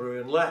 Hebrew,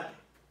 and Latin.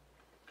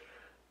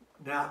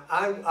 Now,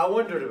 I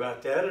wondered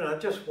about that, and I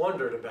just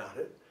wondered about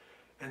it.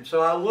 And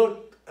so I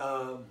looked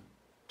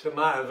to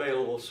my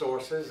available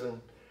sources,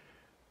 and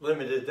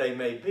limited they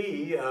may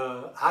be,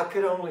 I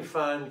could only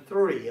find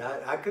 3.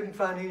 I couldn't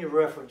find any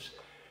reference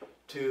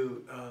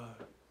to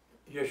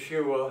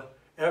Yeshua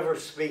ever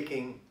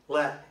speaking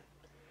Latin.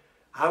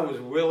 I was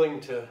willing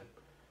to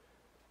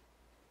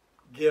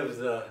give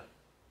the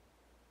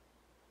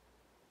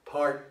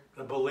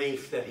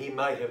belief that he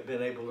might have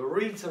been able to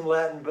read some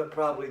Latin, but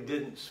probably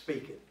didn't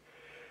speak it.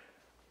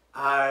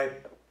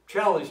 I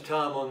challenged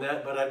Tom on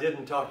that, but I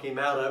didn't talk him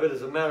out of it.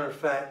 As a matter of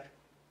fact,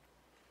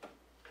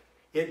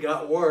 it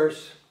got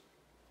worse.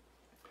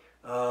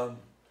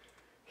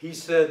 He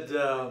said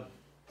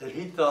that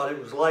he thought it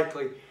was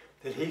likely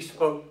that he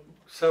spoke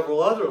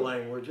several other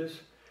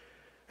languages: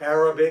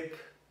 Arabic,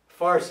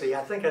 Farsi.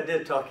 I think I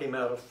did talk him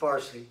out of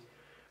Farsi,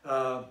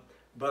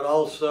 but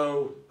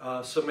also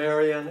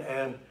Sumerian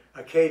and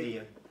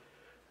Akkadian.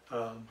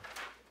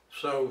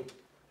 So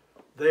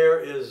there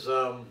is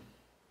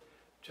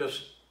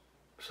just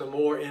some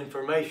more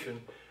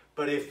information.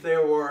 But if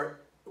there were,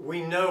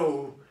 we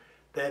know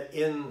that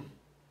in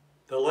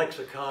the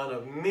lexicon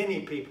of many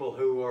people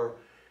who were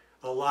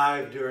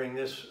alive during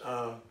this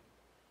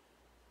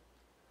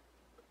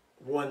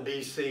 1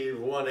 BC,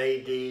 1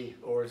 AD,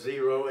 or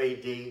 0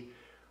 AD,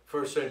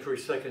 1st century,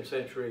 2nd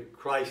century,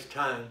 Christ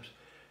times,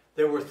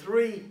 there were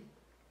three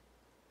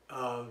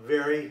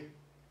very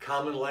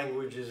common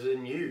languages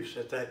in use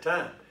at that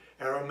time.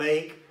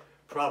 Aramaic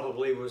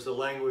probably was the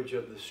language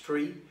of the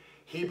street.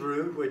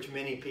 Hebrew, which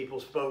many people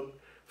spoke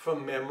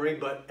from memory,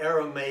 but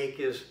Aramaic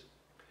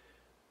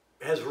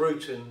has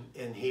roots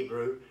in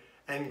Hebrew.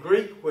 And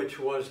Greek, which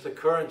was the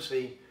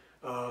currency,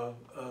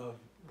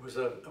 was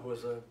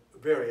a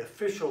very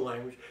official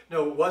language.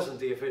 No, it wasn't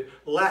the official.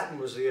 Latin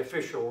was the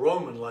official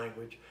Roman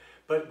language,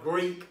 but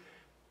Greek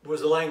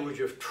was a language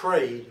of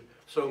trade,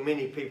 so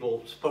many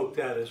people spoke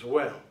that as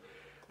well.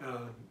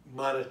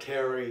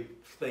 Monetary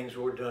things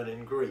were done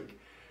in Greek.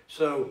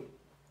 So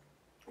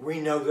we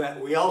know that.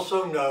 We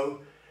also know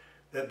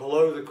that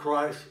below the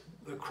cross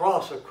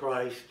of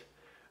Christ,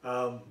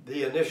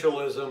 the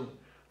initialism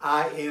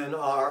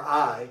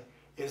INRI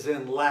is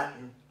in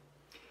Latin.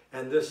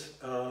 And this,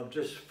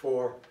 just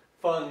for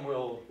fun,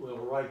 we'll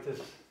write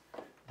this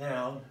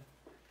down.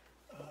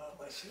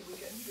 Let's see if we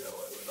can go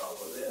with all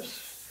of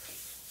this.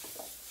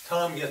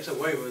 Tom gets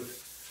away with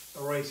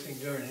erasing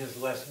during his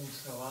lessons,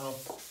 so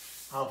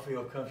I'll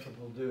feel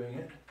comfortable doing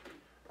it.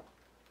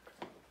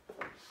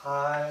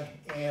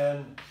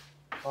 INRI.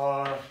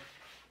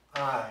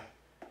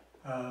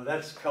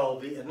 That's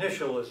called the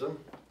initialism,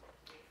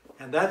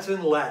 and that's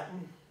in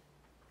Latin.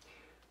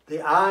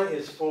 The I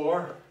is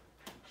for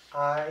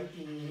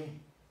I-E.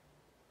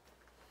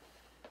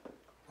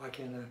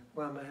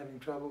 Why am I having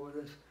trouble with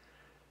this?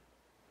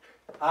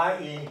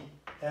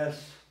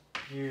 I-E-S-U-S.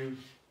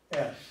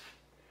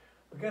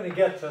 We're going to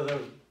get to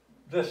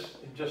this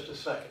in just a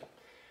second.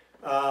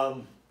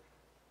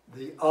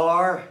 The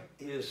R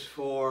is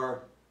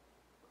for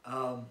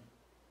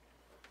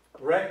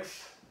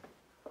Rex,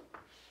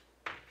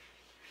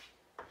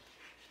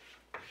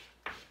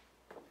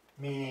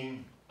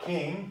 meaning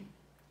king.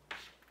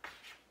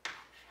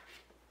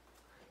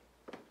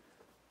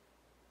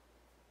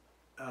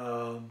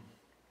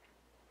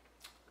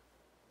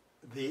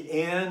 The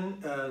N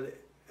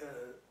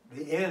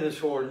is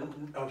for,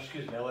 oh,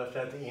 excuse me, I left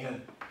out the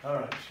N. All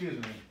right,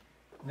 excuse me.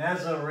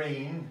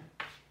 Nazarene.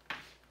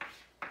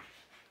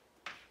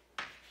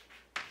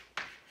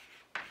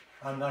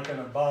 I'm not going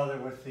to bother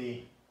with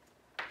the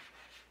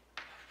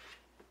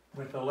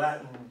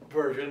Latin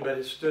version, but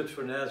it stood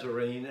for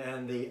Nazarene,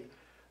 and the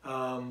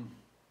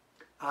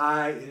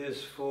I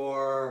is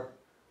for,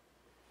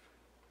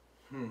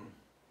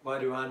 why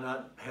do I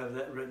not have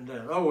that written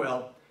down? Oh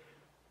well,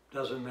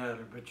 doesn't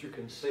matter, but you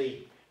can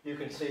see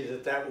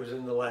that that was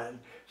in the Latin.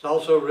 It's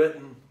also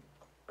written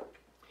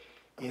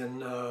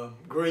in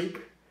Greek,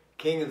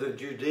 King of the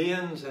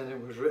Judeans, and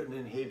it was written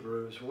in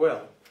Hebrew as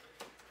well.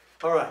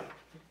 All right,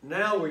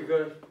 now we're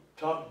going to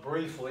talk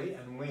briefly,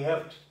 and we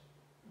have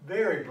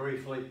very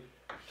briefly,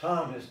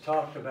 Tom has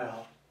talked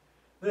about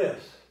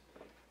this.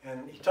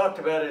 And he talked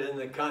about it in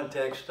the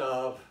context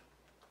of,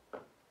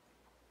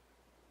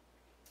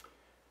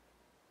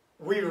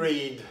 we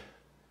read,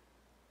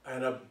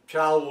 and a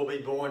child will be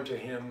born to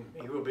him,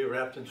 he will be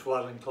wrapped in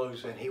swaddling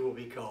clothes, and he will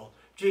be called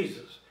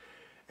Jesus.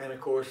 And of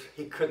course,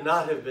 he could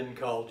not have been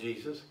called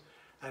Jesus.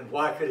 And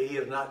why could he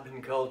have not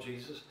been called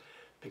Jesus?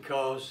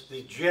 Because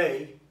the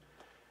J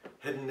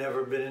had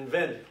never been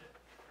invented.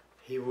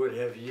 He would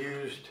have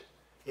used,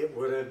 it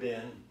would have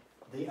been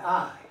the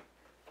I.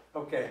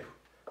 Okay.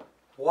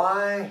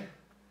 Why,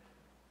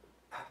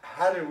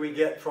 how did we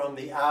get from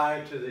the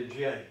I to the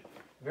J?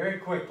 Very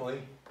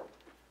quickly,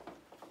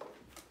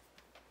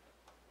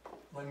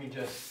 let me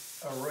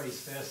just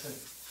erase this,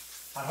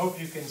 and I hope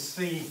you can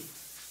see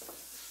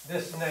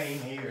this name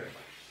here.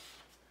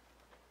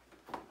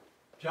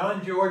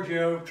 John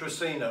Giorgio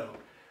Trissino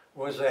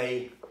was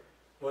an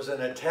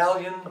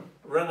Italian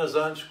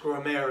Renaissance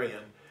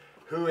grammarian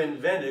who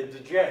invented the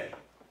J.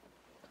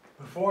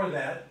 Before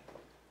that,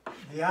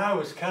 the I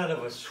was kind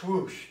of a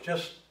swoosh,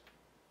 just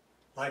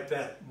like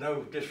that.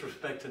 No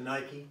disrespect to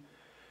Nike.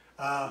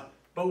 But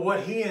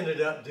what he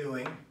ended up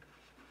doing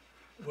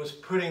was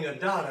putting a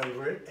dot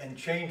over it and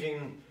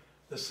changing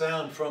the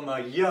sound from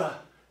a Y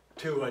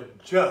to a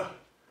J.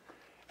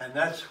 And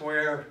that's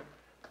where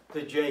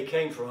the J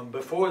came from.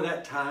 Before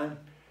that time,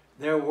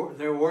 there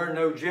were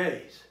no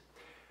J's.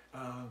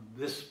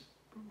 This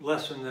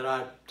lesson that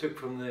I took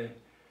from the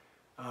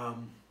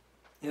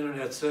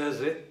internet says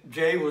that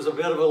J was a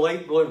bit of a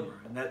late bloomer,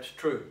 and that's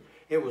true.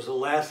 It was the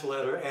last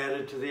letter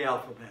added to the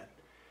alphabet.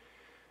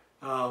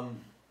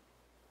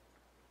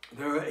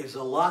 There is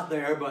a lot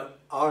there, but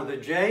are the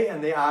J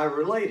and the I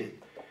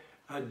related?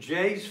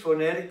 J's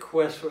phonetic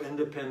quest for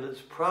independence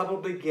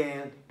probably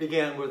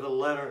began with the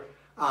letter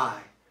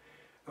I.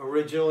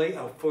 originally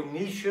a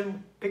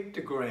Phoenician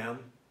pictogram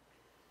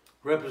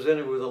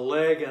represented with a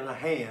leg and a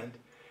hand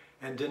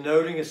and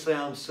denoting a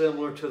sound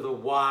similar to the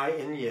Y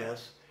in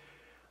yes.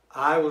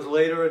 I was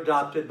later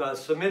adopted by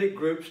Semitic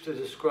groups to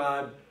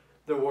describe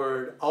the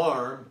word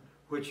arm,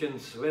 which in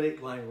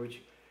Semitic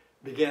language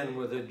began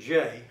with a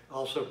J,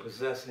 also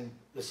possessing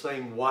the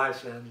same Y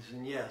sound as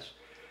in yes.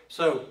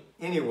 So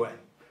anyway,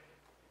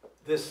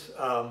 this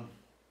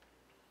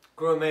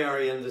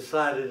grammarian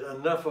decided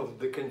enough of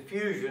the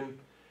confusion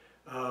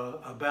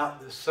about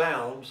the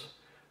sounds,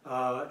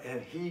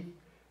 and he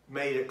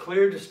made a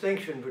clear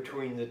distinction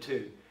between the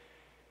two.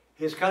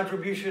 His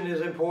contribution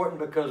is important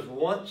because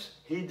once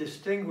he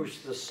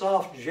distinguished the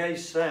soft J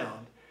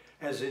sound,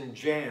 as in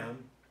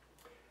jam,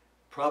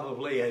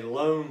 probably a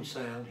lone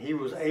sound, he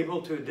was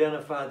able to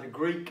identify the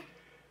Greek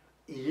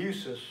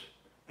Iousis,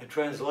 a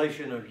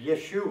translation of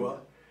Yeshua,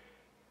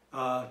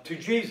 to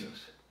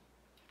Jesus.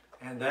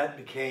 And that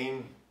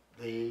became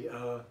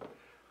the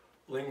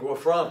lingua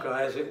franca,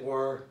 as it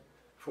were,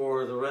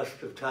 for the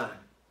rest of time.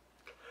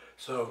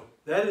 So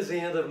that is the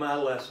end of my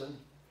lesson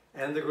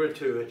and the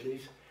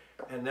gratuities.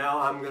 And now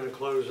I'm going to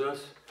close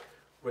us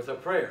with a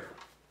prayer.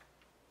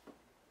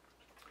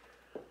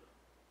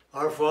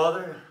 Our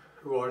Father,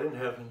 who art in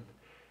heaven,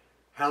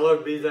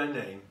 hallowed be thy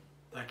name.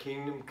 Thy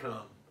kingdom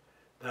come,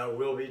 thy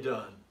will be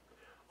done,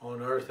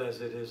 on earth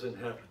as it is in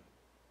heaven.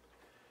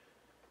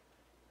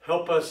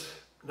 Help us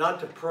not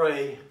to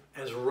pray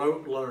as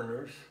rote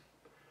learners,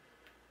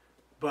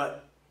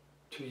 but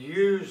to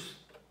use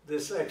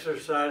this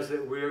exercise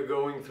that we are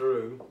going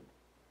through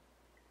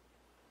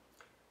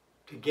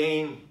to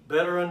gain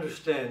better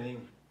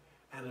understanding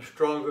and a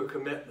stronger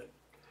commitment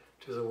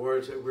to the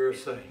words that we're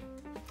saying.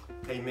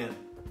 Amen.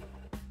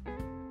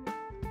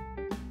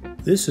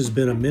 This has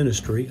been a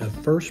ministry of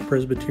First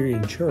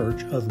Presbyterian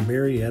Church of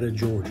Marietta,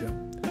 Georgia.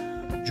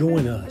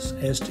 Join us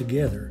as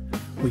together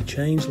we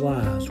change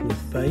lives with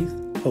faith,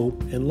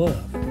 hope, and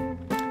love.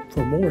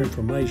 For more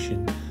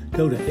information,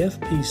 go to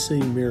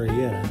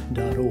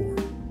fpcmarietta.org.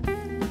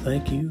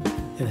 Thank you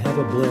and have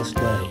a blessed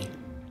day.